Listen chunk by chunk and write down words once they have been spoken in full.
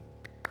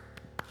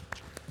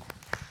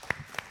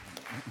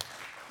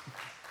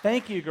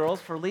Thank you,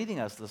 girls, for leading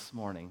us this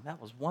morning. That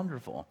was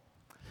wonderful.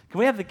 Can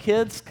we have the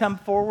kids come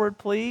forward,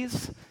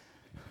 please?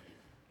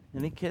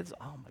 Any kids?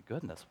 Oh, my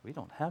goodness, we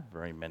don't have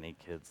very many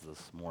kids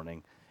this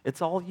morning.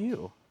 It's all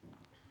you.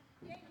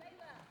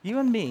 You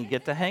and me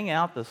get to hang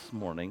out this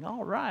morning.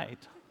 All right.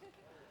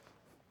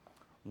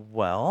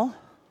 Well,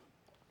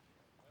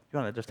 you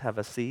want to just have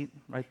a seat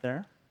right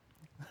there?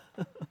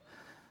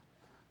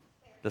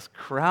 This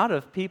crowd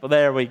of people.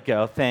 There we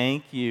go.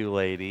 Thank you,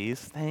 ladies.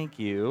 Thank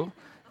you.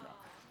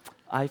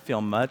 I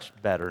feel much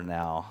better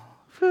now.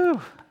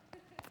 Whew.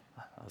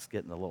 I was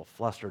getting a little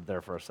flustered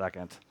there for a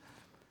second.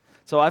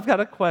 So I've got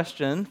a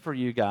question for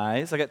you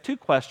guys. I got two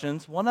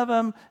questions. One of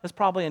them is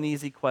probably an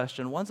easy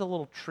question. One's a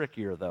little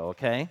trickier, though,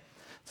 okay?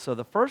 So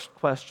the first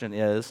question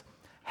is,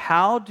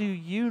 how do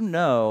you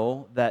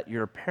know that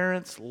your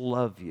parents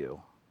love you?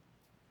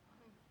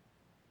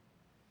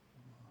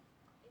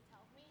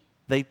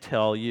 They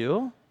tell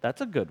you. That's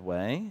a good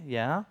way.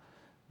 Yeah.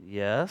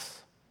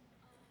 Yes.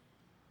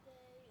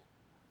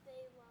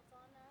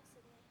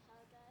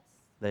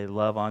 They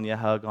love on you,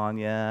 hug on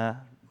you,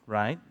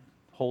 right?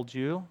 Hold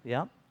you,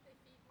 yeah.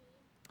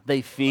 They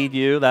feed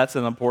you, that's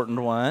an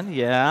important one,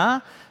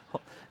 yeah.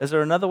 Is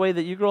there another way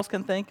that you girls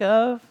can think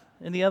of?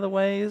 Any other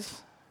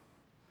ways?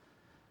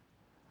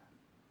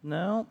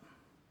 No?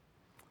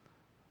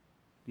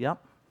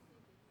 Yep.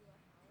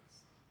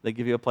 They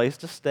give you a place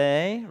to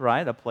stay,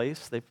 right?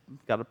 They've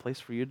got a place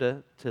for you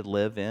to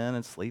live in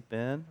and sleep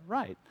in,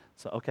 right.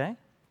 So, okay.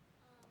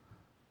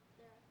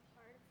 They're a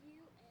part of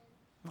you,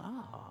 and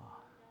Ah.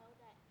 you know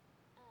that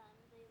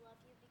they love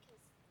you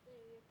because they're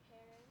your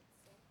parents,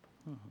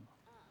 and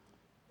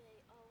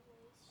they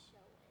always show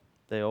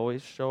it. They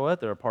always show it.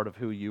 They're a part of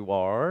who you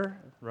are,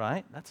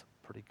 right? That's a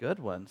pretty good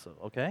one. So,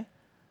 okay. They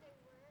work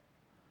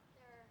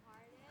their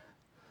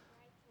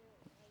hardest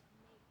and try to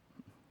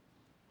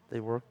make. They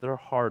work their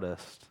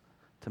hardest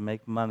to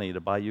make money to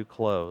buy you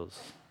clothes.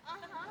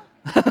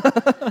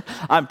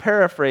 I'm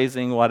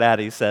paraphrasing what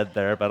Addie said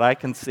there, but I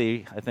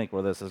think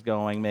where this is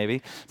going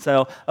maybe.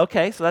 So,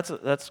 okay, so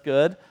that's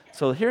good.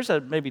 So here's a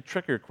maybe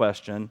trickier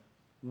question.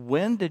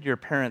 When did your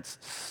parents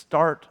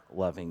start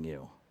loving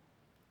you?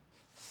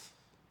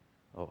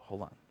 Oh,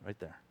 hold on, right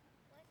there.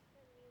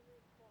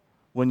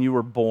 When you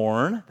were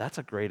born, that's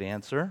a great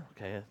answer.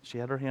 Okay, she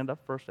had her hand up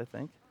first, I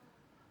think.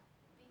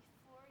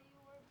 Before you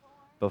were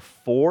born.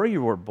 Before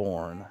you were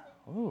born.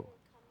 Ooh.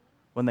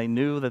 When they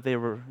knew that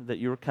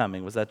you were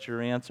coming. Was that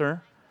your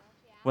answer?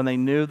 When they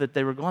knew that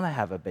they were going to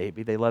have a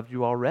baby, they loved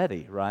you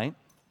already, right?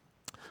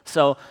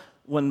 So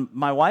when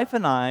my wife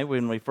and I,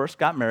 when we first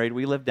got married,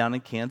 we lived down in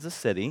Kansas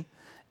City,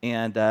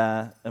 and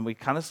we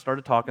kind of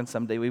started talking,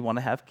 someday we want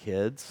to have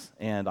kids.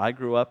 And I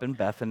grew up in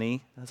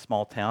Bethany, a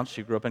small town.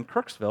 She grew up in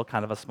Kirksville,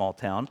 kind of a small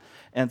town.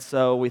 And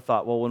so we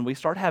thought, well, when we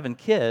start having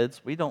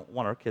kids, we don't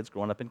want our kids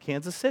growing up in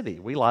Kansas City.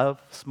 We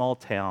love small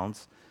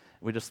towns.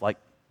 We just like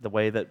the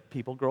way that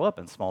people grow up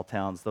in small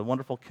towns, the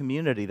wonderful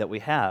community that we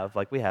have,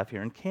 like we have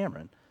here in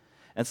Cameron.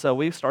 And so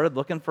we started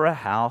looking for a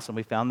house, and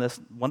we found this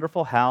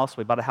wonderful house.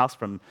 We bought a house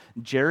from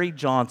Jerry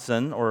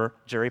Johnson, or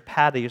Jerry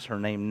Patty is her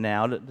name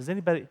now. Does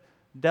anybody,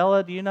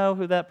 Della, do you know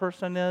who that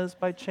person is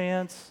by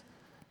chance?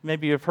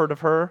 Maybe you've heard of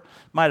her?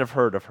 Might have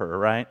heard of her,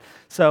 right?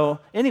 So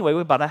anyway,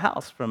 we bought a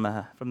house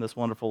from this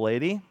wonderful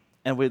lady.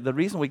 And the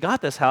reason we got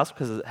this house,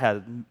 because it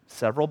had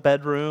several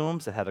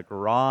bedrooms, it had a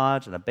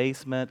garage and a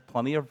basement,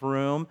 plenty of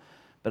room,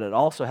 but it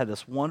also had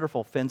this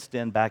wonderful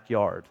fenced-in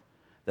backyard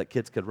that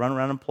kids could run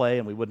around and play,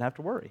 and we wouldn't have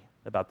to worry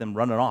about them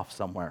running off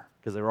somewhere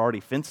because they were already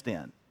fenced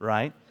in,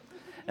 right?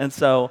 And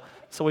so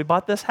we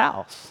bought this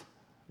house,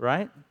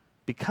 right?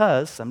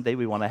 Because someday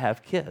we want to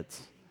have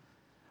kids.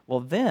 Well,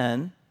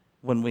 then,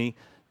 when we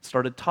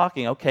started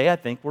talking, okay, I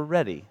think we're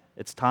ready.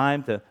 It's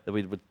time that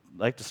we would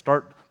like to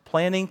start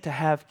planning to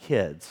have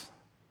kids.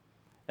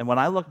 And when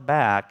I look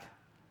back,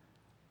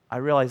 I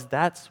realized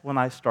that's when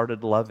I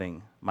started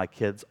loving my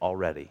kids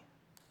already.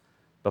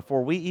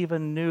 Before we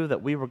even knew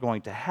that we were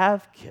going to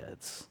have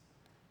kids,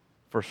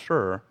 for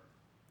sure,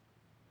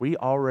 we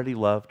already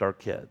loved our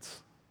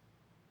kids.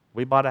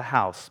 We bought a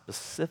house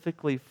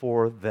specifically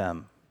for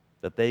them,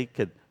 that they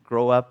could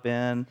grow up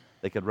in,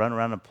 they could run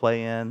around and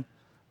play in,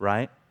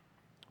 right?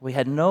 We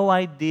had no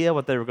idea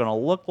what they were going to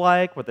look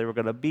like, what they were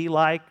going to be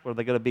like. Were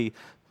they going to be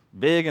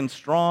big and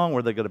strong?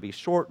 Were they going to be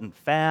short and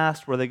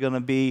fast? Were they going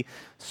to be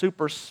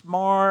super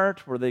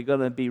smart? Were they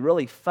going to be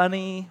really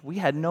funny? We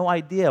had no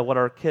idea what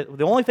our kids.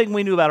 The only thing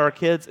we knew about our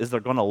kids is they're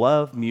going to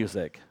love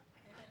music.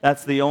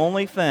 That's the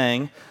only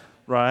thing,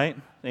 right?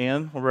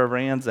 Ann, wherever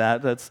Ann's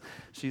at,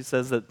 she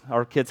says that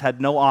our kids had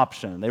no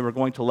option. They were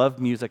going to love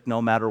music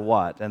no matter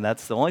what, and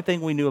that's the only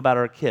thing we knew about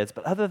our kids.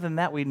 But other than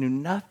that, we knew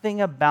nothing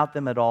about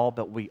them at all,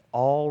 but we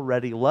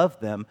already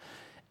loved them,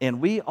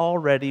 and we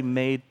already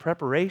made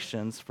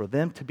preparations for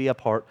them to be a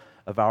part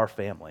of our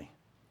family,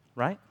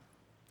 right?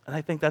 And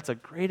I think that's a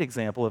great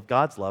example of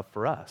God's love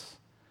for us,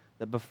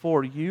 that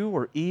before you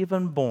were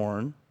even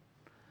born,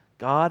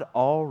 God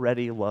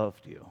already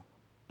loved you,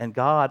 and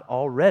God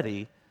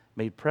already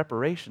made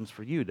preparations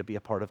for you to be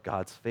a part of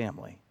God's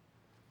family.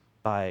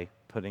 by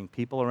putting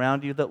people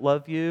around you that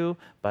love you,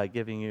 by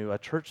giving you a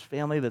church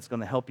family that's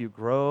going to help you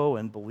grow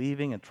in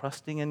believing and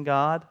trusting in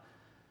God.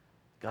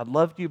 God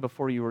loved you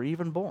before you were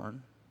even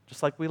born,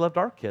 just like we loved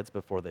our kids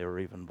before they were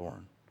even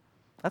born.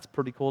 That's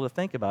pretty cool to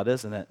think about,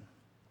 isn't it?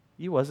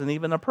 You wasn't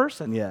even a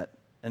person yet,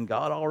 and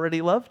God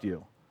already loved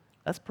you.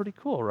 That's pretty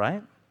cool,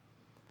 right?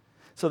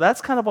 So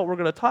that's kind of what we're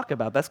going to talk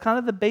about. That's kind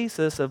of the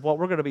basis of what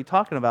we're going to be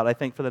talking about, I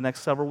think, for the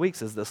next several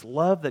weeks, is this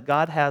love that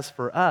God has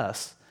for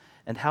us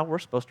and how we're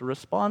supposed to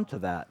respond to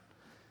that.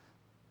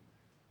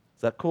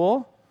 Is that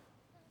cool?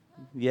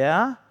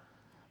 Yeah?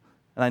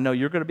 And I know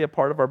you're going to be a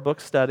part of our book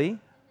study,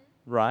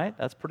 right?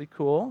 That's pretty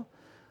cool.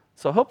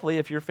 So hopefully,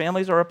 if your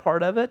families are a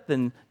part of it,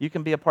 then you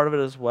can be a part of it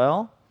as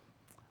well.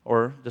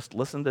 Or just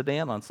listen to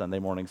Dan on Sunday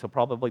mornings. He'll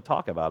probably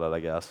talk about it, I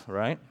guess,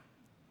 right?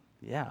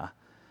 Yeah.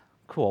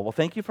 Cool. Well,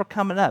 thank you for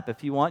coming up.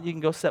 If you want, you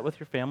can go sit with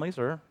your families,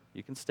 or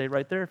you can stay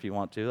right there if you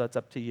want to. That's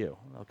up to you,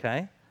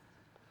 okay?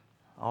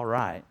 All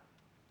right.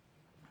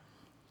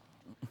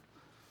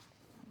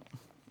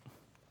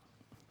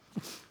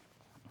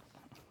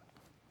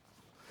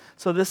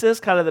 So this is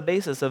kind of the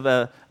basis of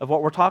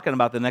what we're talking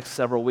about the next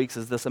several weeks,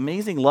 is this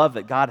amazing love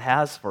that God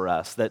has for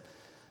us,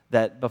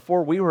 that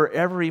before we were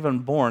ever even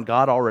born,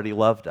 God already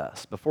loved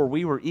us. Before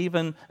we were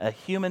even a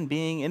human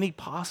being, any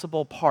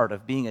possible part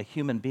of being a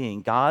human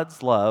being,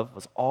 God's love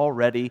was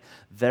already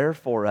there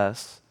for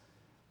us,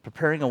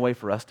 preparing a way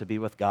for us to be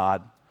with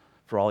God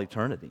for all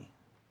eternity,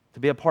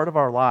 to be a part of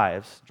our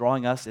lives,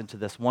 drawing us into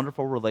this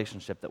wonderful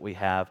relationship that we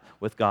have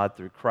with God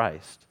through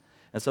Christ.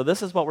 And so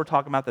this is what we're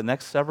talking about the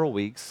next several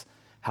weeks,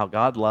 how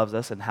God loves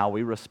us and how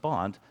we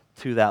respond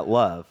to that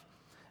love.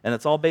 And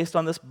it's all based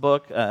on this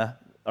book.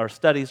 Our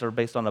studies are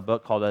based on a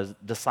book called A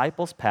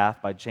Disciple's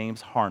Path by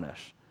James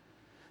Harnish.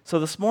 So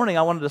this morning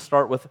I wanted to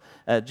start with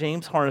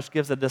James Harnish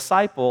gives a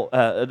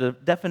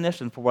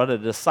definition for what a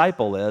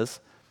disciple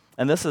is.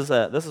 And this is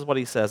what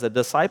he says. A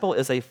disciple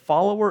is a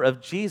follower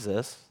of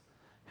Jesus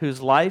whose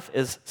life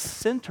is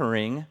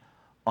centering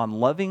on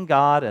loving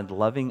God and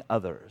loving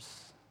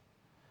others.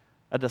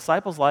 A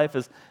disciple's life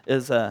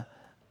is a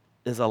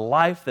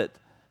life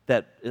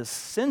that is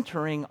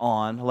centering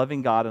on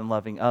loving God and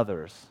loving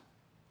others.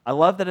 I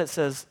love that it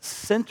says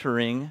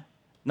centering,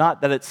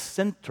 not that it's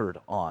centered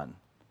on.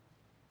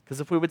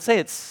 Because if we would say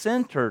it's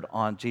centered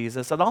on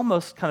Jesus, it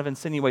almost kind of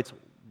insinuates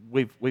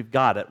we've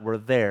got it, we're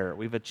there.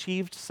 We've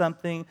achieved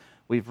something,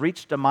 we've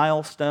reached a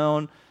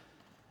milestone,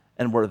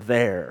 and we're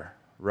there,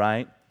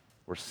 right?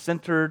 We're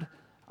centered,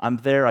 I'm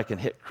there, I can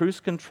hit cruise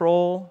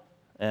control,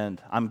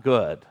 and I'm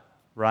good,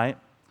 right?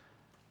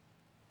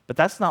 But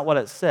that's not what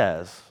it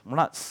says. We're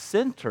not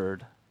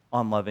centered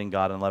on loving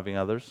God and loving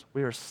others.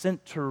 We are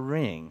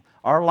centering.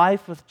 Our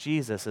life with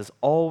Jesus is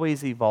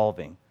always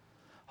evolving.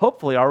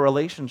 Hopefully, our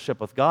relationship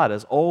with God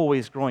is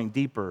always growing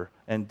deeper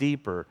and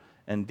deeper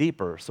and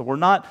deeper. So we're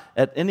not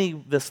at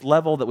this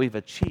level that we've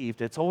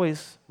achieved. It's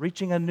always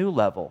reaching a new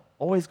level,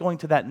 always going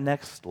to that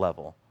next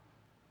level.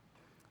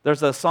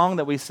 There's a song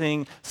that we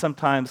sing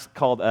sometimes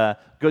called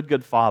Good,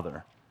 Good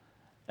Father.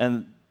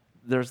 And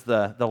there's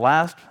the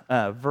last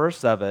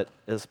verse of it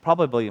is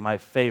probably my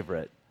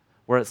favorite,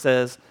 where it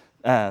says,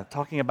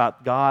 talking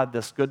about God,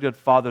 this good, good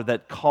Father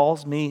that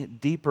calls me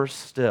deeper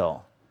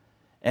still.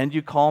 And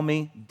you call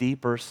me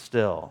deeper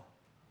still.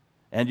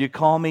 And you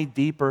call me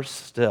deeper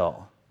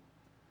still.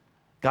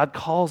 God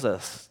calls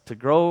us to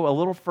grow a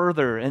little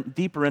further and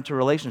deeper into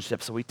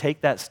relationships, so we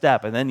take that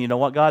step. And then you know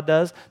what God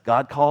does?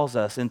 God calls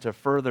us into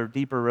further,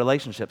 deeper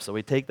relationships, so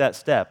we take that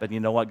step. And you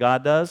know what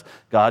God does?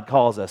 God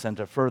calls us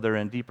into further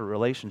and deeper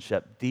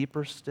relationship,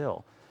 deeper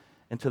still,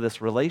 into this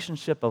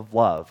relationship of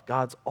love.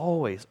 God's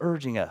always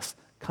urging us,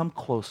 come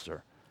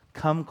closer,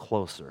 come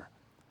closer.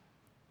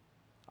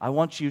 I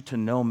want you to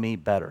know me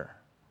better,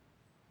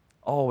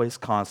 always,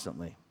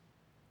 constantly.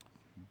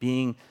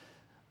 Being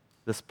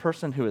this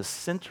person who is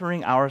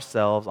centering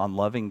ourselves on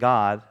loving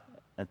God,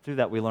 and through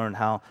that we learn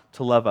how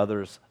to love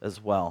others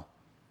as well.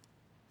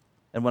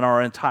 And when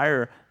our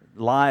entire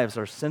lives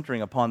are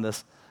centering upon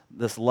this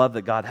love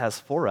that God has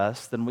for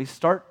us, then we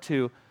start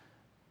to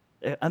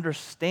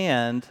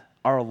understand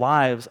our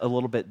lives a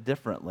little bit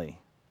differently.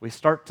 We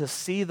start to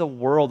see the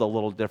world a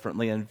little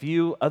differently and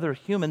view other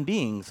human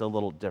beings a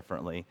little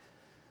differently.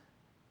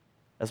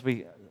 As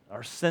we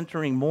are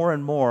centering more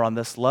and more on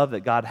this love that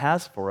God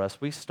has for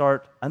us, we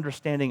start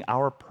understanding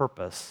our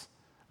purpose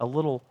a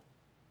little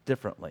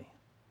differently.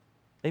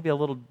 Maybe a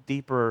little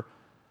deeper,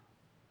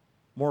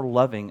 more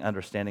loving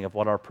understanding of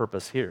what our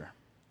purpose here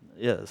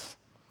is.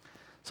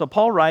 So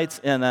Paul writes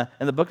in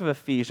the book of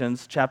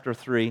Ephesians, chapter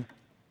 3,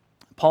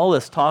 Paul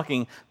is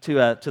talking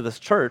to this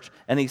church,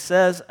 and he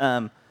says,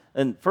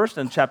 in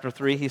chapter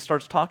 3, he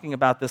starts talking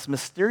about this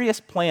mysterious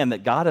plan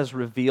that God has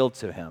revealed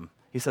to him.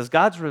 He says,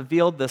 God's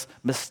revealed this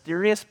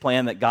mysterious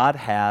plan that God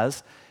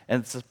has,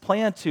 and it's a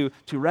plan to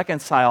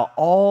reconcile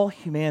all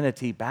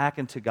humanity back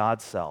into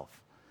God's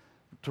self.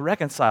 to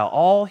reconcile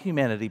all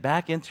humanity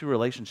back into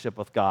relationship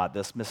with God,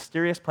 this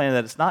mysterious plan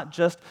that it's not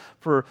just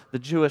for the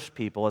Jewish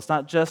people, it's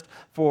not just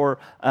for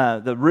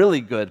the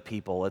really good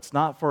people, it's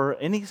not for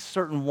any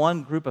certain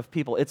one group of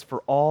people, it's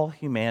for all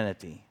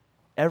humanity.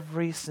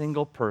 Every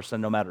single person,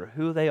 no matter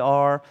who they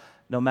are,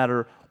 no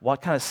matter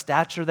what kind of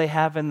stature they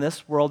have in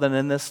this world and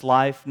in this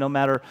life, no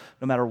matter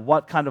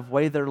what kind of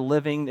way they're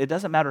living, it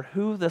doesn't matter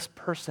who this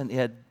person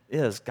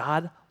is,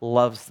 God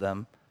loves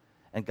them.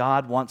 And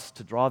God wants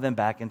to draw them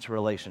back into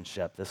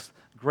relationship, this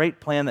great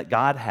plan that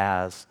God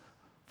has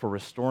for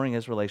restoring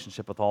his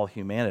relationship with all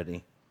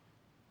humanity.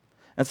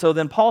 And so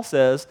then Paul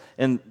says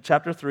in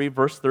chapter 3,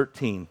 verse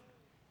 13,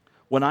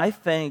 "When I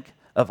think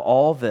of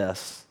all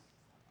this,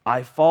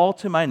 I fall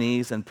to my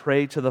knees and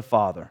pray to the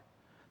Father,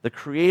 the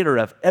creator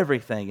of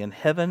everything in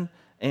heaven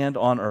and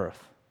on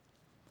earth.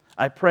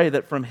 I pray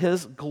that from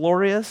his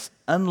glorious,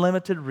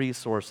 unlimited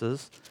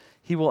resources,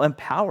 he will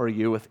empower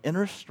you with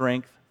inner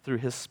strength through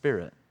his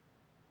Spirit.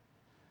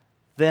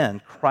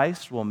 Then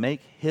Christ will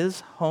make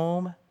his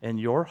home in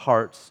your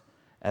hearts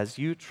as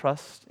you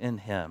trust in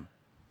him."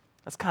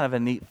 That's kind of a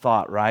neat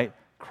thought, right?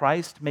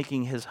 Christ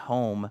making his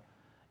home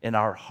in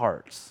our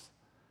hearts.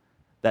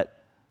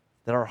 That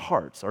our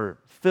hearts are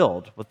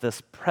filled with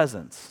this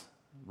presence,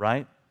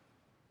 right?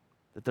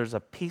 That there's a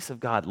peace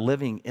of God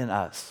living in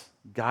us,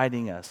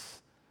 guiding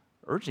us,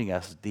 urging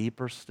us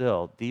deeper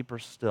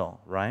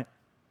still, right?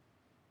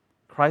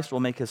 Christ will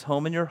make his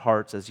home in your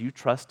hearts as you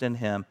trust in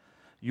him.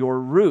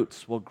 Your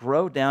roots will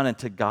grow down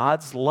into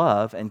God's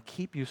love and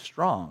keep you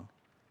strong.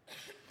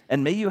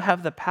 And may you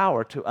have the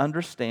power to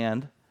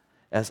understand,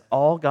 as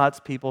all God's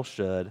people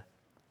should,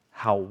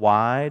 how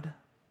wide,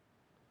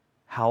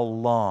 how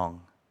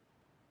long,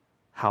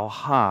 how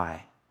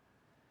high,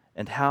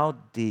 and how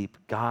deep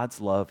God's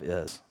love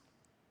is.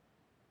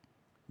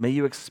 May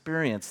you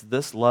experience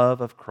this love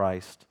of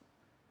Christ,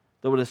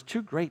 though it is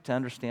too great to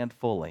understand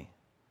fully,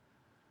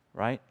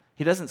 right?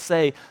 He doesn't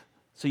say,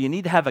 so you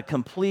need to have a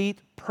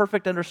complete,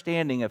 perfect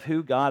understanding of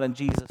who God and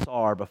Jesus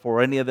are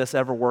before any of this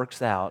ever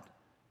works out.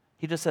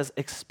 He just says,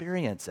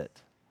 experience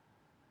it.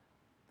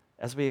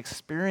 As we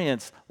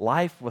experience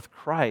life with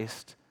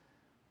Christ,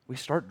 we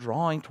start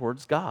drawing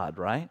towards God,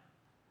 right?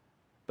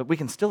 But we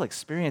can still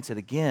experience it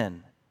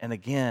again and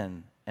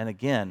again and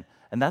again.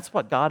 And that's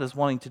what God is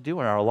wanting to do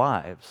in our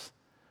lives.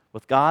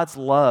 With God's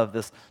love,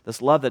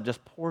 this love that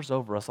just pours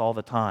over us all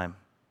the time.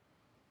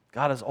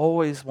 God is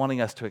always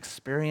wanting us to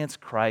experience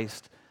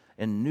Christ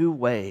in new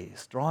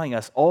ways, drawing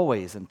us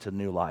always into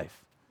new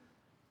life,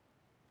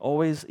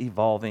 always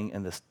evolving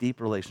in this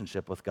deep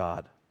relationship with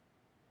God.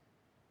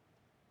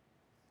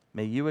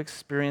 May you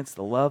experience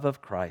the love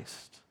of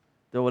Christ,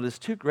 though it is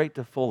too great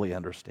to fully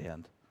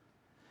understand.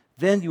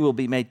 Then you will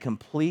be made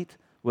complete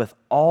with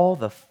all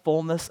the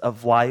fullness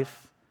of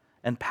life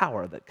and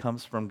power that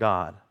comes from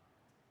God.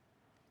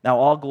 Now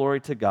all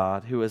glory to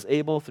God, who is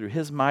able through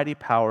his mighty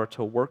power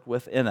to work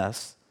within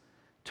us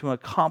to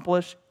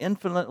accomplish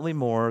infinitely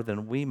more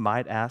than we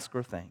might ask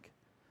or think.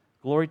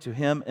 Glory to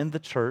him in the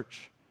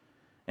church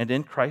and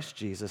in Christ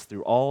Jesus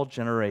through all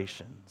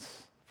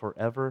generations,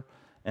 forever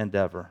and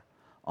ever.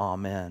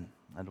 Amen.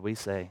 And we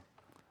say,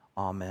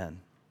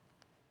 Amen.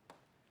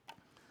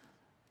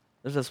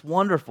 There's this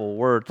wonderful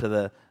word to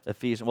the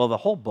Ephesians. Well, the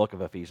whole book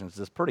of Ephesians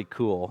is pretty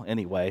cool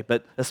anyway,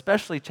 but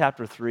especially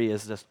chapter 3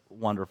 is just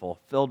wonderful,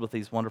 filled with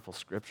these wonderful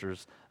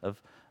scriptures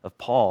of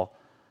Paul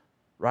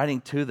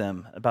writing to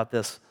them about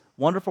this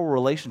wonderful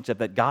relationship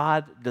that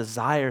God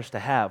desires to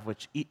have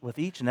with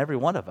each and every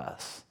one of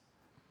us,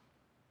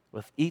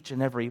 with each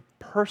and every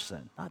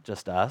person, not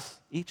just us,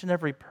 each and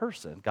every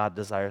person. God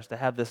desires to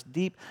have this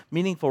deep,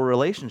 meaningful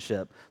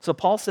relationship. So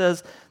Paul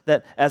says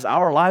that as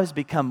our lives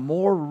become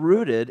more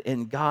rooted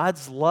in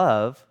God's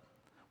love,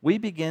 we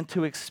begin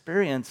to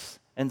experience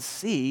and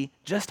see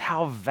just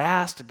how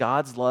vast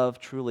God's love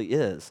truly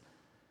is.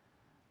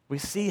 We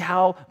see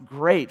how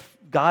great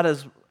God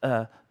is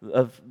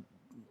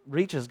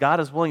reaches God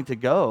is willing to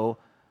go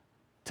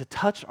to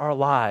touch our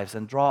lives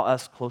and draw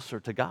us closer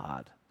to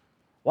God.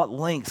 What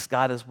lengths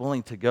God is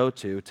willing to go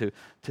to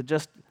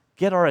just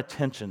get our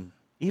attention,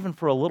 even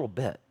for a little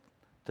bit,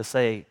 to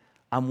say,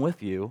 I'm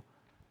with you,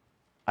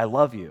 I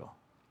love you.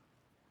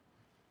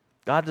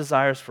 God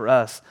desires for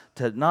us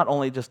to not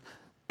only just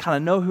kind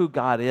of know who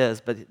God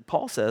is, but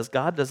Paul says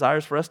God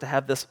desires for us to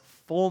have this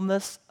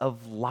fullness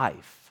of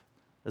life,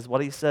 is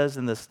what he says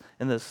in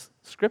this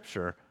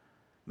scripture.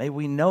 May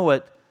we know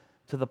it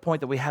to the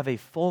point that we have a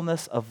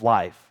fullness of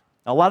life.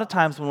 Now, a lot of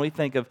times when we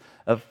think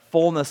of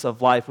fullness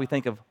of life, we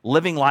think of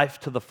living life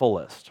to the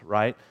fullest,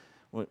 right?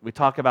 We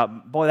talk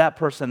about, boy, that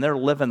person, they're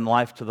living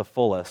life to the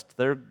fullest.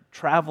 They're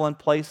traveling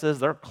places,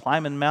 they're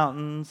climbing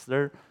mountains,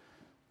 they're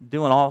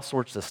doing all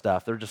sorts of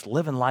stuff. They're just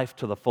living life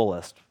to the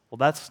fullest. Well,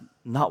 that's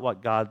not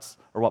what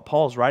what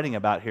Paul's writing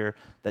about here,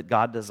 that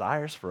God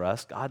desires for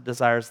us. God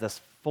desires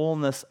this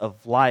fullness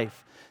of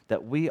life,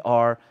 that we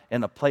are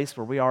in a place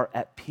where we are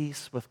at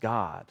peace with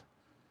God.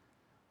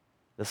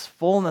 This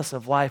fullness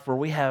of life where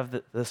we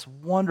have this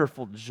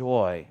wonderful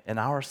joy in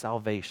our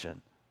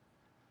salvation,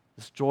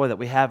 this joy that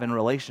we have in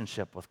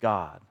relationship with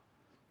God.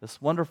 This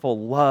wonderful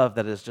love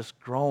that is just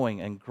growing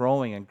and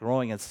growing and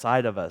growing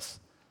inside of us.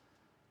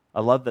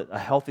 A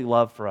healthy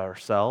love for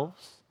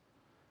ourselves,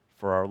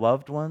 for our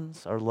loved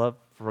ones, our love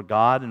for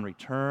God in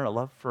return, a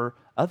love for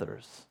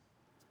others.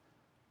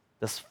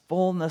 This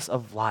fullness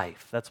of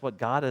life, that's what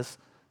God is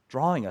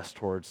drawing us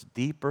towards,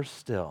 deeper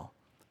still,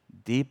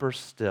 deeper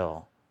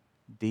still,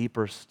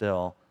 deeper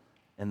still,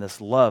 in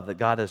this love that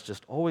God is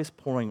just always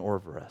pouring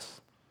over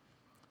us.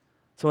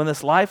 So in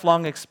this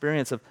lifelong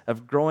experience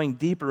of growing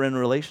deeper in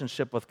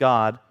relationship with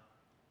God,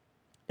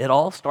 it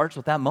all starts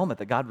with that moment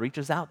that God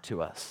reaches out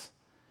to us.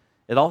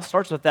 It all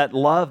starts with that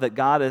love that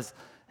God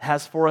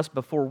has for us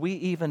before we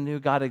even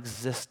knew God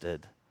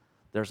existed.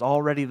 There's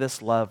already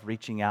this love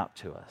reaching out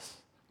to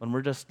us. When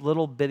we're just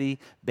little bitty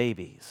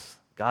babies,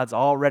 God's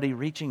already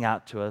reaching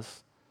out to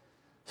us,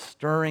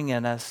 stirring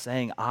in us,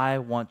 saying, I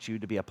want you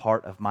to be a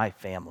part of my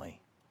family,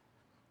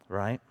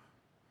 right?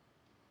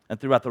 And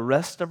throughout the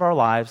rest of our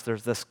lives,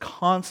 there's this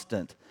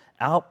constant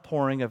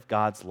outpouring of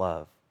God's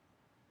love.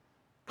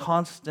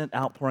 Constant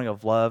outpouring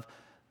of love,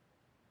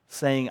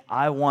 saying,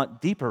 I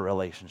want deeper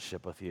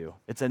relationship with you.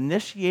 It's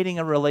initiating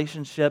a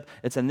relationship.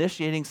 It's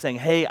initiating saying,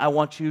 hey, I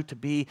want you to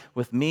be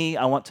with me.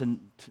 I want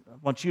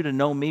you to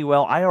know me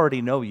well. I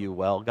already know you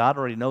well. God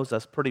already knows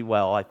us pretty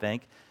well, I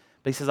think.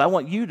 But he says, I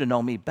want you to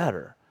know me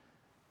better.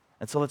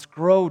 And so let's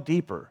grow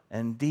deeper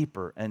and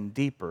deeper and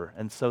deeper,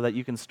 and so that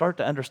you can start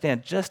to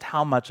understand just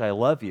how much I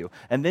love you.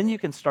 And then you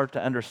can start to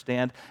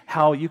understand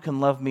how you can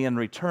love me in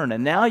return.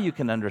 And now you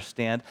can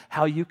understand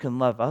how you can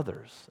love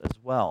others as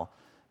well.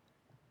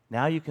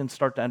 Now you can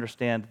start to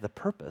understand the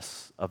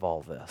purpose of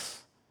all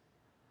this.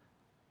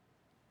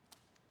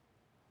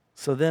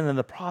 So then in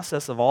the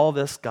process of all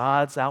this,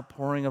 God's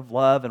outpouring of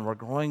love, and we're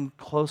growing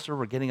closer,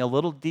 we're getting a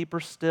little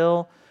deeper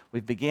still. We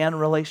began a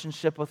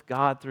relationship with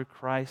God through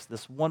Christ,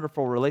 this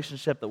wonderful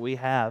relationship that we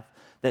have,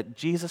 that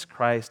Jesus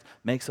Christ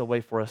makes a way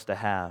for us to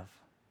have.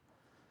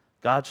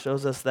 God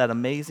shows us that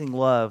amazing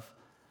love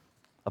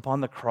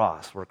upon the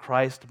cross, where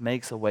Christ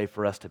makes a way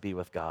for us to be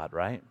with God,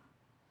 right?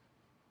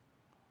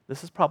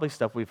 This is probably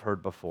stuff we've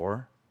heard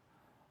before.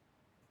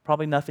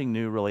 Probably nothing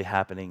new really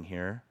happening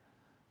here.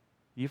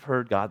 You've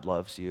heard God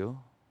loves you.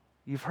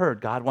 You've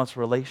heard God wants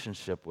a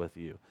relationship with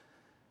you.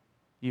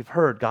 You've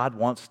heard God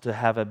wants to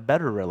have a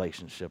better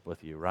relationship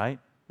with you, right?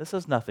 This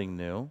is nothing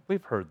new.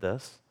 We've heard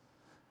this.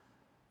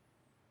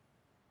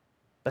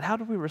 But how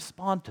do we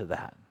respond to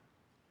that?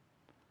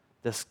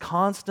 This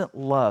constant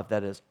love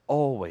that is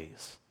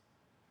always,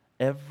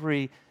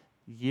 every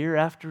year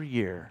after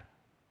year,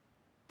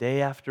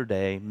 day after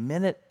day,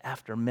 minute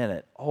after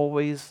minute,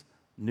 always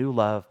new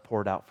love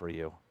poured out for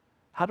you.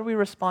 How do we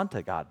respond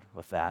to God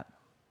with that?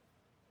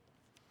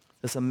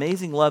 This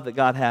amazing love that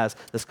God has,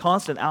 this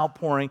constant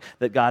outpouring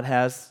that God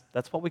has,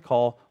 that's what we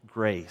call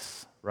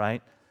grace,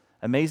 right?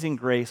 Amazing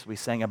grace we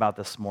sang about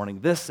this morning.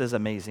 This is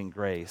amazing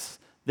grace.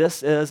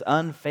 This is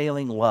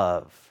unfailing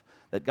love,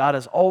 that God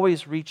is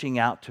always reaching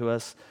out to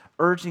us,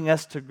 urging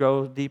us to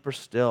go deeper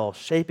still,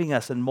 shaping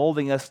us and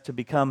molding us to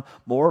become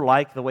more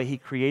like the way he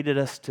created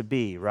us to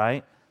be,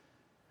 right?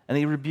 And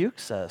he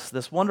rebukes us,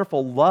 this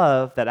wonderful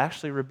love that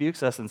actually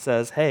rebukes us and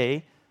says,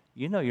 hey,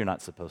 you know you're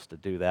not supposed to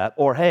do that,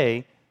 or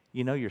hey,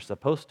 you know you're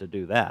supposed to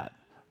do that,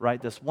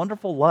 right? This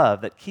wonderful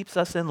love that keeps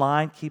us in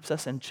line, keeps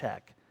us in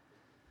check,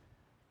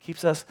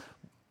 keeps us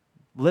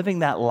living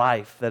that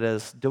life that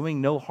is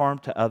doing no harm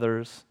to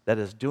others, that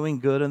is doing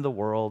good in the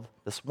world,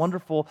 this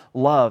wonderful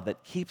love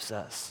that keeps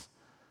us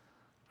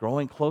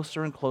growing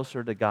closer and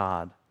closer to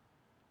God.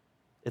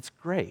 It's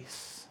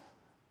grace.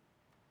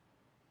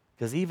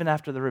 Because even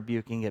after the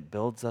rebuking, it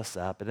builds us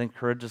up. It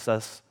encourages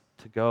us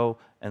to go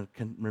and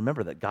can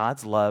remember that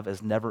God's love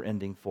is never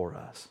ending for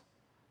us.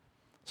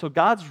 So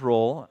God's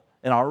role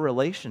in our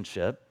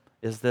relationship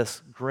is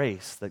this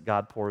grace that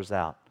God pours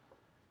out.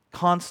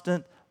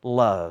 Constant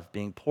love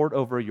being poured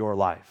over your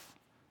life.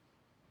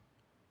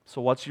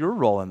 So what's your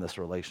role in this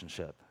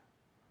relationship?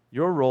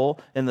 Your role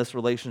in this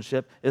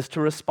relationship is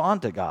to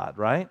respond to God,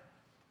 right?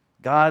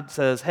 God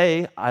says,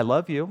 hey, I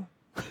love you.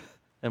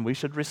 And we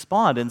should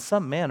respond in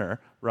some manner,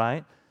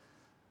 right?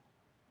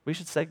 We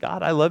should say,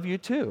 God, I love you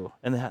too.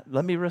 And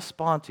let me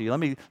respond to you.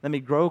 Let me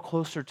grow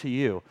closer to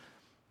you.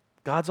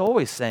 God's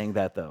always saying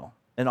that, though.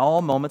 In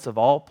all moments of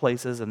all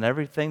places and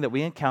everything that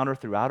we encounter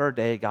throughout our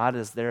day, God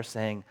is there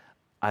saying,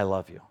 I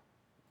love you.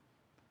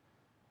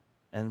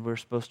 And we're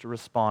supposed to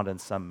respond in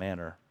some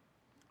manner.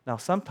 Now,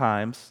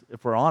 sometimes,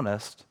 if we're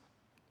honest,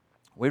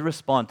 we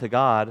respond to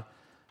God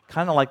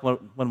kind of like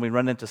when we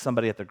run into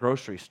somebody at the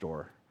grocery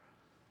store.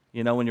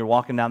 You know, when you're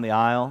walking down the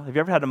aisle. Have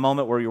you ever had a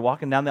moment where you're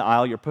walking down the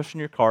aisle, you're pushing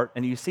your cart,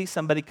 and you see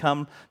somebody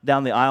come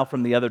down the aisle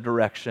from the other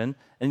direction,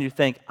 and you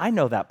think, I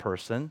know that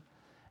person.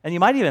 And you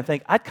might even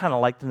think, I'd kind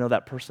of like to know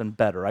that person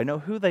better. I know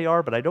who they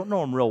are, but I don't know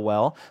them real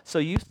well. So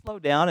you slow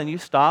down and you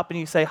stop and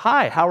you say,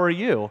 hi, how are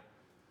you?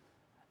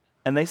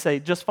 And they say,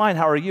 just fine,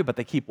 how are you? But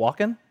they keep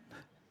walking.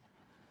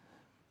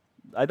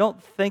 I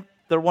don't think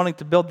they're wanting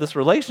to build this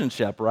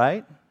relationship,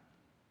 right?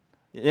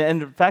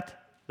 And in fact,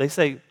 they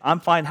say,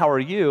 I'm fine, how are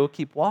you?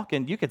 Keep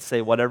walking. You could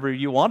say whatever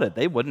you wanted.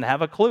 They wouldn't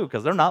have a clue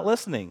because they're not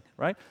listening,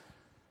 right?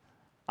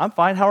 I'm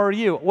fine. How are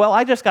you? Well,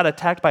 I just got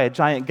attacked by a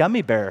giant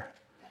gummy bear.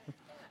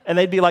 And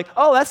they'd be like,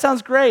 oh, that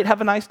sounds great. Have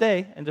a nice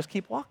day. And just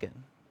keep walking.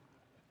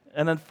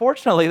 And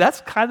unfortunately,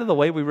 that's kind of the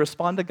way we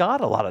respond to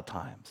God a lot of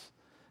times.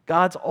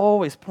 God's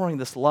always pouring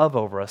this love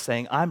over us,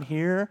 saying, I'm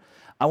here.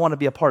 I want to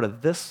be a part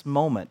of this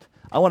moment.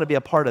 I want to be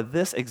a part of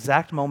this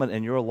exact moment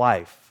in your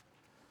life.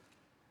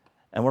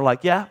 And we're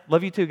like, yeah,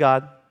 love you too,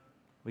 God.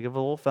 We give a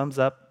little thumbs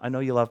up. I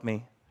know you love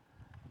me.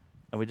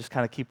 And we just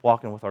kind of keep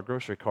walking with our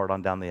grocery cart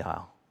on down the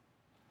aisle.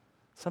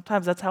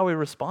 Sometimes that's how we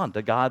respond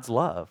to God's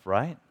love,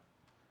 right?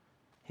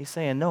 He's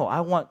saying, no,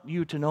 I want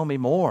you to know me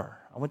more.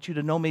 I want you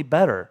to know me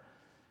better.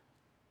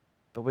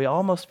 But we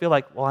almost feel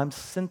like, well, I'm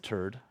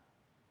centered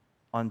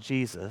on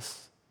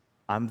Jesus.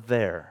 I'm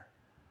there,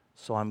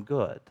 so I'm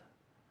good.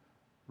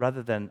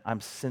 Rather than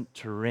I'm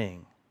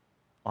centering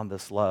on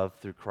this love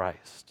through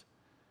Christ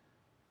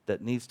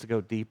that needs to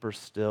go deeper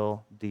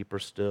still, deeper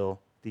still,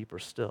 deeper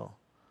still.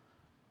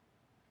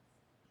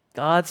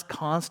 God's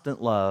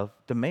constant love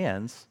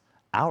demands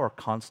our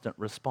constant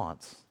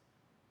response.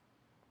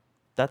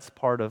 That's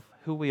part of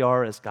who we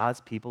are as God's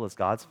people, as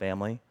God's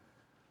family.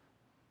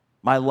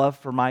 My love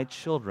for my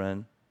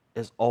children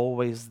is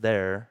always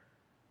there.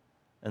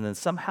 And then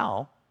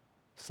somehow,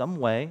 some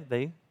way,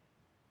 they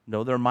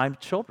know they're my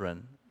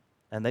children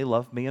and they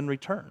love me in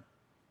return.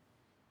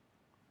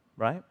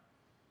 Right?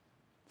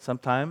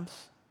 Sometimes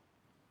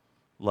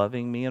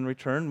loving me in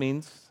return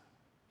means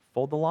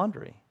fold the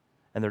laundry.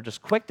 And they're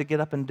just quick to get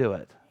up and do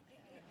it.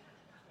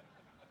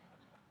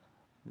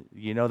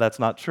 You know that's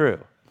not true.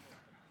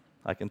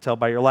 I can tell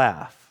by your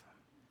laugh.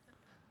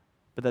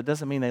 But that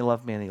doesn't mean they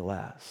love me any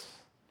less.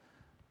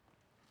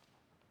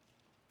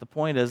 The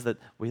point is that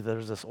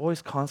there's this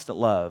always constant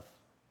love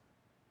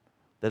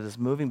that is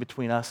moving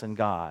between us and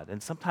God.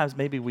 And sometimes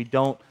maybe we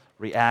don't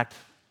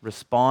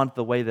respond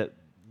the way that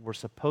we're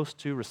supposed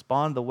to,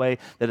 respond the way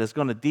that is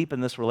going to deepen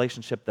this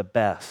relationship the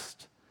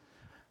best.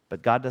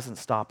 But God doesn't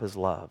stop his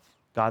love.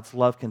 God's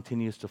love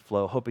continues to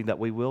flow, hoping that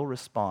we will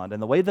respond.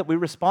 And the way that we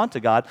respond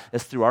to God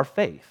is through our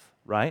faith,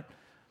 right?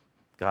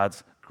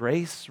 God's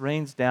grace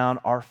rains down,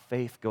 our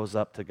faith goes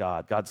up to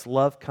God. God's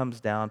love comes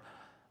down,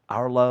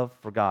 our love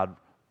for God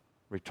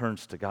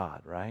returns to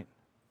God, right?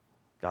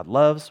 God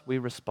loves, we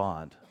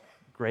respond.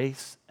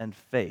 Grace and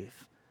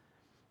faith.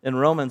 In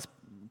Romans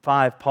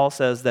 5, Paul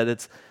says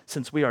that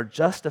since we are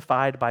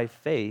justified by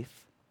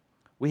faith,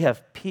 we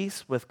have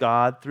peace with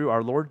God through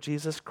our Lord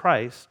Jesus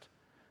Christ,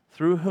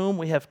 through whom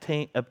we have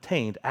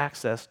obtained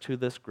access to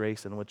this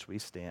grace in which we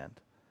stand.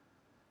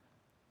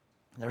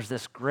 There's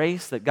this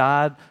grace that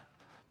God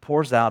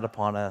pours out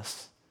upon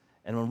us.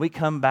 And when we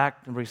come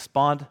back and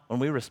when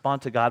we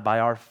respond to God by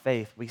our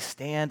faith, we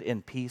stand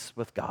in peace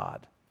with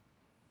God.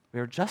 We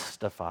are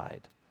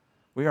justified.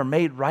 We are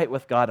made right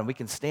with God, and we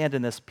can stand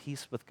in this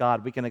peace with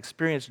God. We can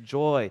experience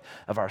joy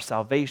of our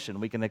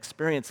salvation. We can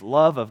experience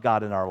love of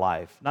God in our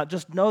life. Not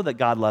just know that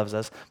God loves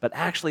us, but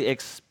actually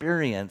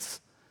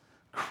experience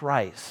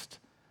Christ,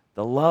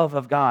 the love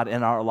of God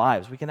in our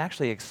lives. We can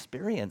actually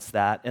experience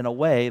that in a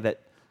way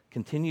that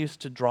continues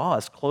to draw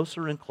us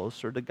closer and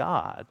closer to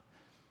God.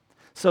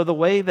 So the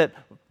way that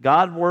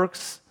God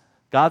works,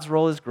 God's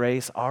role is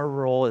grace, our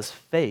role is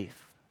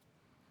faith.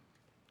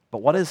 But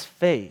what is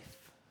faith?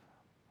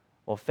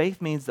 Well,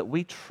 faith means that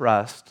we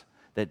trust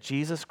that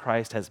Jesus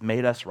Christ has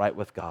made us right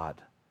with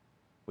God.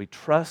 We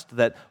trust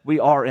that we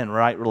are in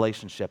right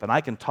relationship, and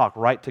I can talk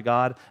right to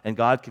God, and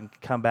God can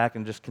come back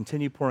and just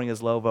continue pouring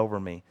his love over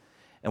me.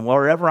 And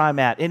wherever I'm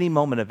at, any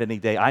moment of any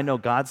day, I know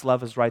God's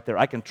love is right there.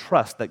 I can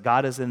trust that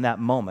God is in that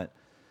moment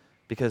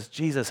because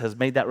Jesus has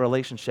made that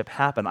relationship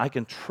happen. I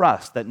can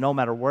trust that no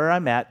matter where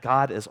I'm at,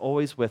 God is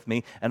always with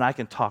me, and I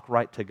can talk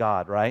right to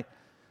God, right?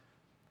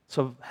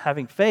 So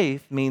having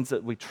faith means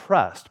that we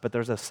trust, but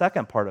there's a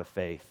second part of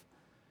faith.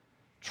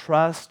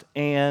 Trust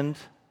and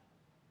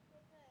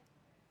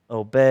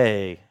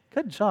obey.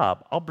 Good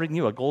job. I'll bring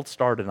you a gold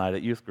star tonight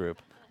at youth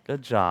group.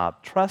 Good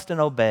job. Trust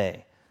and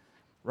obey.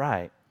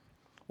 Right.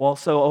 Well,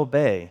 so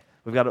obey.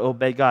 We've got to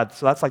obey God.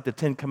 So that's like the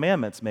 10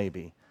 Commandments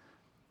maybe.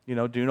 You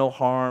know, do no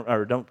harm,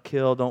 or don't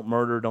kill, don't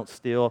murder, don't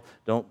steal,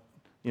 don't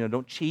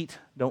cheat,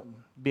 don't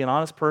be an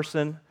honest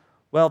person.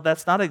 Well,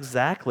 that's not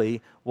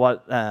exactly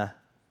what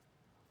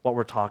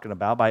we're talking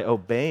about by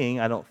obeying,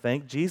 I don't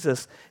think.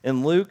 Jesus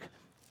in Mark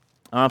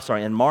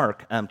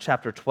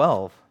chapter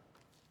 12,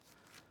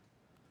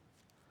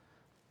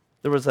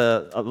 there was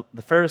the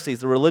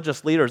Pharisees, the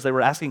religious leaders, they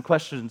were asking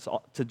questions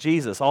to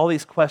Jesus, all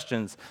these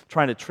questions,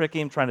 trying to trick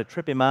him, trying to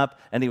trip him up,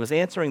 and he was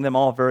answering them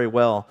all very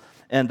well.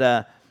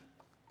 And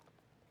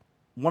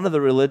one of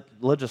the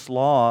religious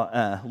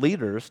law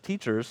leaders,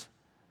 teachers,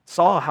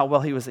 saw how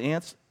well he was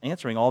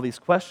answering all these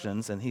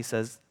questions, and he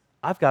says,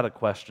 I've got a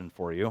question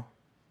for you.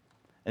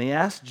 And he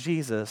asked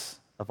Jesus,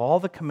 of all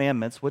the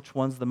commandments, which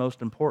one's the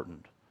most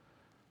important,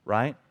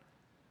 right?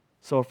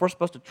 So if we're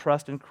supposed to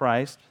trust in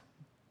Christ,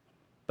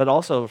 but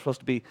also we're supposed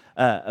to be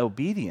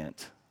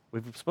obedient,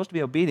 We're supposed to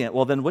be obedient.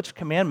 Well, then which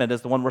commandment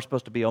is the one we're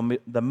supposed to be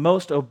the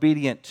most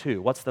obedient to?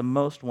 What's the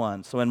most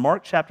one? So in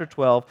Mark chapter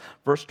 12,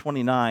 verse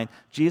 29,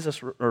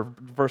 or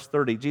verse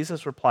 30,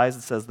 Jesus replies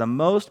and says, the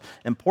most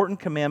important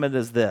commandment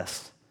is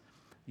this: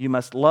 you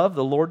must love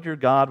the Lord your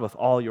God with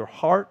all your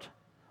heart,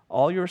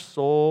 all your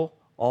soul,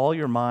 all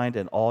your mind,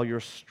 and all your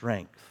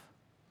strength.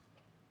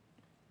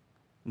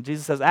 And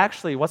Jesus says,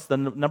 actually, what's the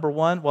number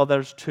one? Well,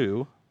 there's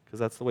two, because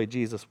that's the way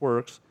Jesus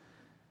works.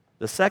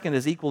 The second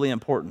is equally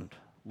important.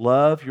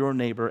 Love your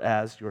neighbor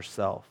as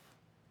yourself.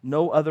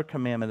 No other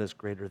commandment is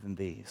greater than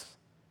these.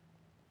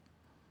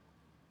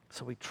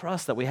 So we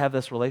trust that we have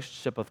this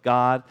relationship with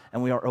God,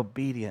 and we are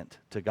obedient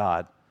to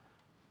God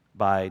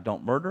by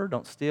don't murder,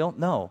 don't steal.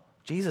 No,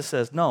 Jesus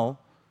says, no,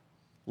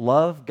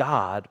 love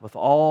God with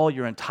all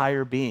your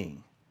entire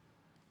being,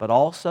 but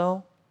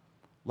also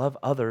love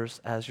others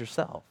as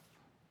yourself.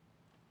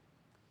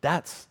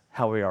 That's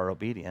how we are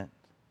obedient.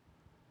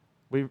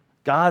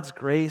 God's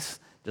grace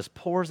just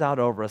pours out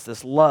over us,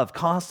 this love,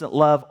 constant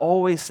love,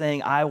 always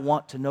saying, I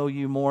want to know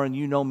you more and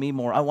you know me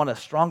more. I want a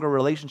stronger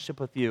relationship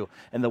with you.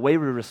 And the way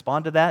we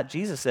respond to that,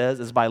 Jesus says,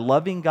 is by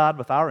loving God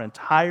with our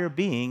entire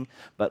being,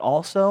 but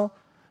also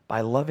by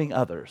loving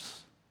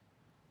others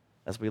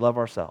as we love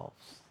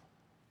ourselves.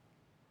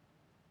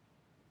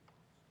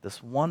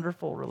 This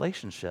wonderful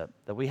relationship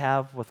that we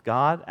have with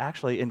God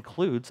actually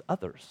includes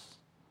others.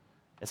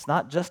 It's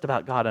not just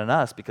about God and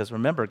us, because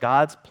remember,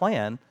 God's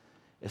plan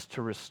is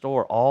to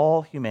restore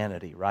all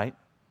humanity, right?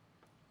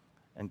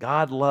 And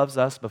God loves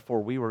us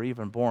before we were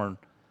even born.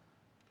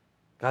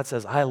 God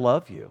says, I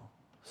love you.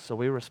 So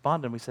we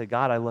respond and we say,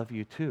 God, I love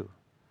you too.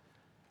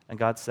 And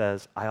God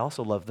says, I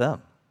also love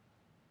them.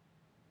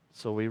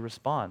 So we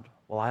respond,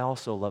 well, I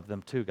also love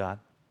them too, God.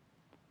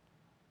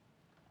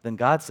 Then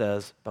God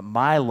says, but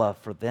my love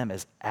for them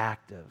is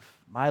active.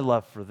 My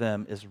love for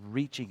them is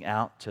reaching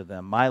out to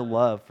them. My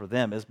love for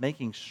them is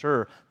making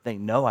sure they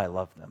know I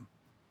love them.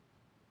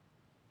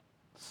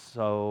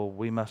 So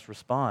we must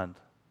respond.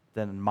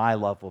 Then my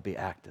love will be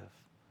active,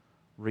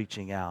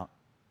 reaching out,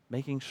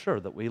 making sure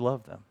that we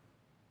love them,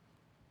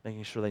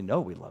 making sure they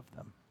know we love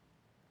them.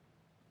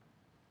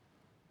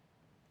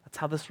 That's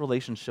how this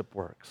relationship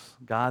works.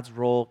 God's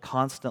role,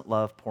 constant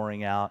love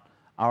pouring out.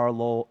 Our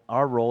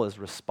role is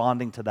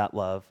responding to that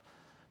love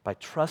by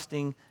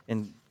trusting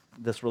in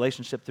this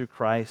relationship through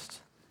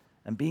Christ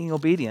and being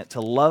obedient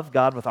to love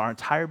God with our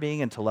entire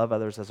being and to love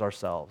others as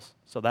ourselves.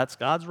 So that's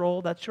God's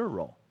role, that's your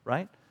role,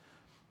 right?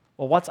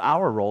 Well, what's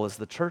our role as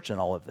the church in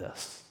all of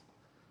this?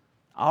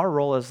 Our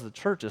role as the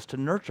church is to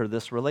nurture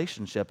this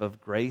relationship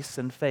of grace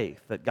and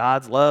faith, that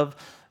God's love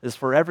is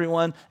for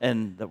everyone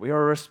and that we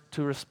are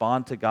to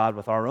respond to God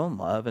with our own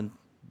love and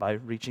by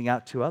reaching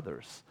out to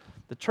others.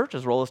 The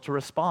church's role is to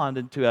respond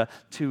and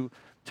to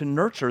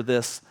nurture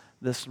this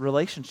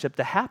relationship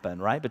to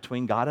happen, right,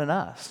 between God and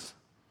us.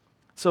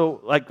 So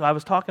like I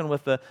was talking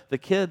with the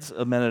kids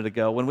a minute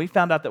ago, when we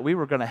found out that we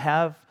were going to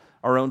have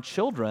our own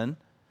children,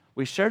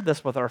 we shared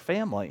this with our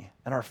family,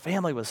 and our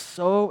family was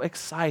so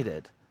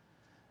excited.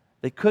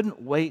 They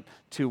couldn't wait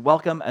to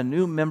welcome a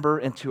new member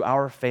into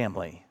our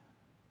family.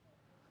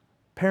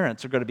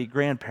 Parents are going to be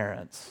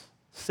grandparents.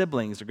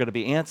 Siblings are going to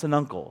be aunts and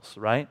uncles,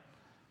 right?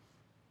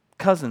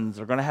 Cousins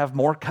are going to have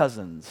more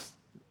cousins.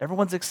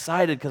 Everyone's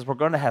excited because we're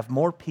going to have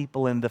more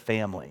people in the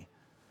family.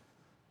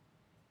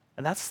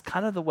 And that's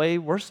kind of the way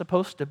we're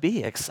supposed to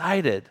be,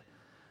 excited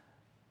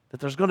that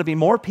there's going to be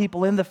more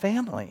people in the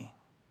family.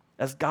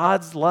 As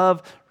God's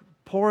love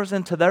pours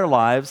into their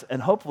lives,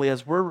 and hopefully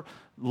as we're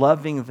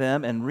loving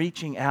them and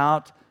reaching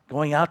out,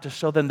 going out to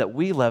show them that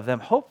we love them,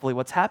 hopefully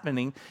what's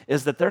happening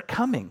is that they're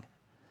coming,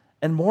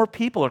 and more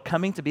people are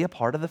coming to be a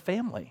part of the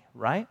family,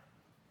 right?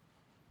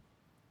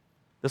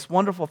 This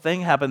wonderful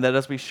thing happened that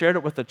as we shared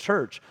it with the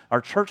church, our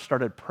church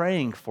started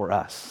praying for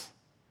us.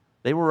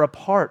 They were a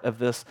part of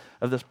this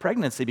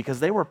pregnancy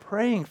because they were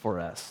praying for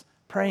us,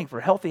 praying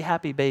for healthy,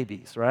 happy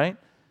babies, right?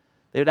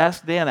 They would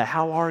ask Dana,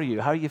 how are you?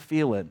 How are you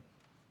feeling?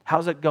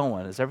 How's it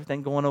going? Is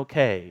everything going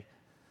okay?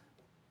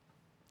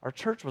 Our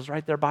church was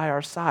right there by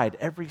our side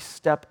every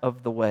step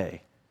of the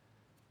way,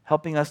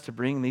 helping us to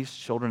bring these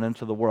children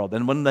into the world.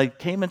 And when they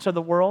came into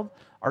the world,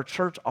 our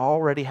church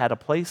already had a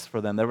place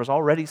for them. There was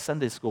already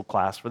Sunday school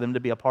class for them to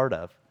be a part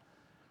of.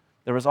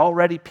 There was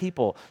already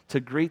people to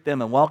greet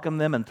them and welcome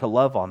them and to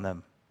love on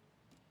them.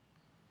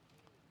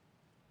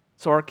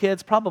 So our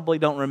kids probably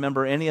don't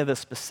remember any of the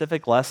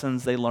specific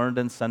lessons they learned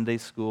in Sunday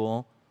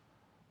school.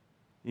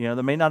 You know,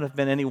 there may not have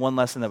been any one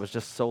lesson that was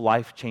just so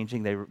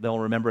life-changing they'll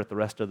remember it the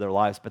rest of their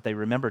lives, but they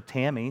remember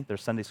Tammy, their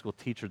Sunday school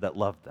teacher, that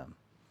loved them.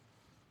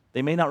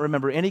 They may not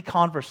remember any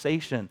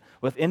conversation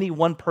with any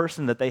one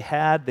person that they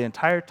had the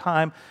entire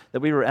time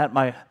that we were at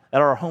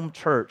our home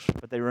church,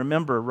 but they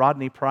remember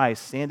Rodney Price,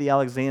 Sandy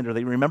Alexander.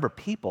 They remember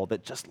people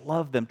that just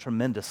loved them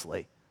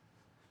tremendously.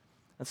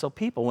 And so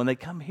people, when they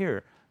come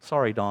here,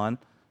 sorry, Dawn,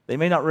 they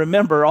may not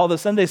remember all the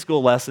Sunday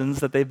school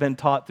lessons that they've been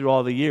taught through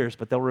all the years,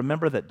 but they'll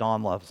remember that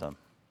Dawn loves them.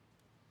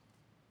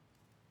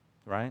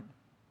 Right?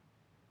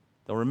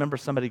 They'll remember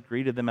somebody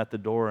greeted them at the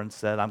door and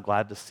said, I'm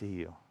glad to see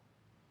you.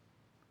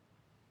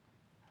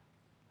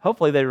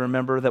 Hopefully they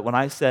remember that when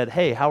I said,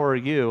 hey, how are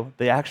you?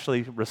 They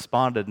actually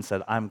responded and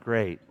said, I'm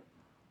great.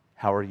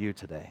 How are you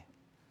today?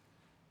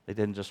 They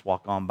didn't just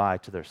walk on by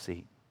to their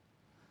seat.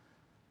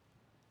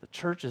 The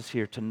church is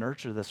here to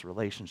nurture this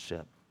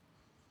relationship.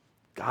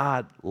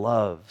 God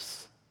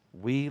loves.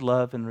 We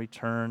love in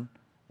return,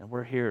 and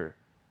we're here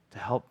to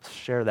help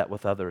share that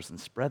with others and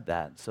spread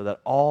that so that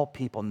all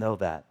people know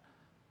that,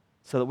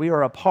 so that we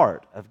are a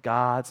part of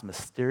God's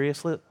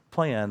mysterious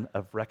plan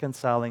of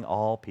reconciling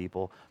all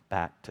people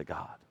back to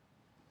God.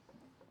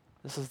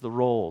 This is the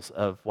roles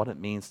of what it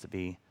means to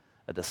be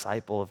a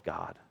disciple of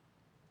God.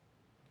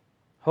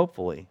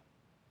 Hopefully,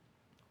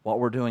 what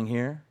we're doing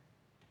here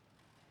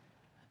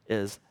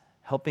is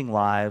helping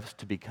lives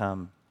to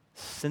become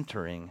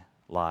centering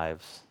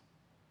lives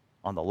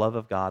on the love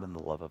of God and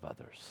the love of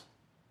others.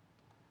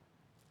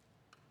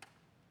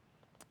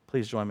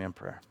 Please join me in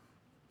prayer.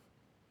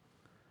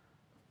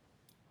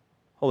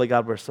 Holy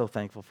God, we're so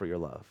thankful for your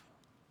love.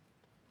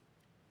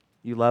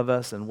 You love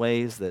us in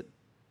ways that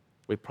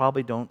we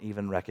probably don't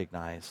even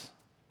recognize,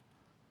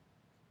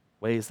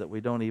 ways that we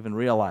don't even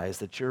realize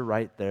that you're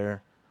right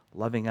there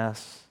loving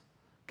us,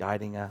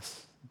 guiding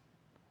us,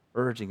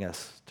 urging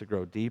us to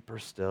grow deeper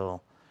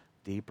still,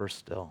 deeper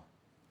still.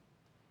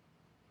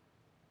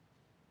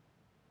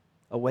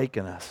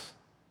 Awaken us.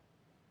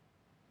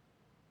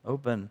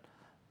 Open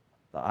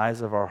the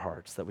eyes of our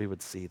hearts that we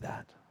would see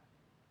that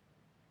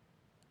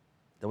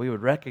we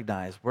would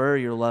recognize where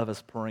your love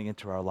is pouring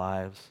into our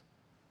lives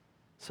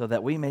so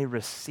that we may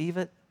receive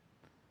it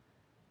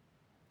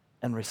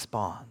and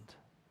respond,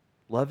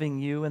 loving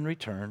you in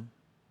return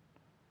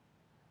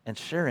and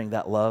sharing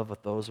that love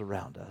with those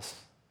around us,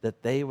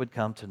 that they would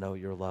come to know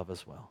your love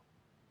as well.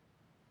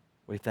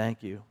 We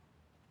thank you.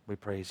 We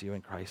praise you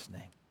in Christ's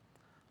name.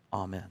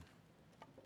 Amen.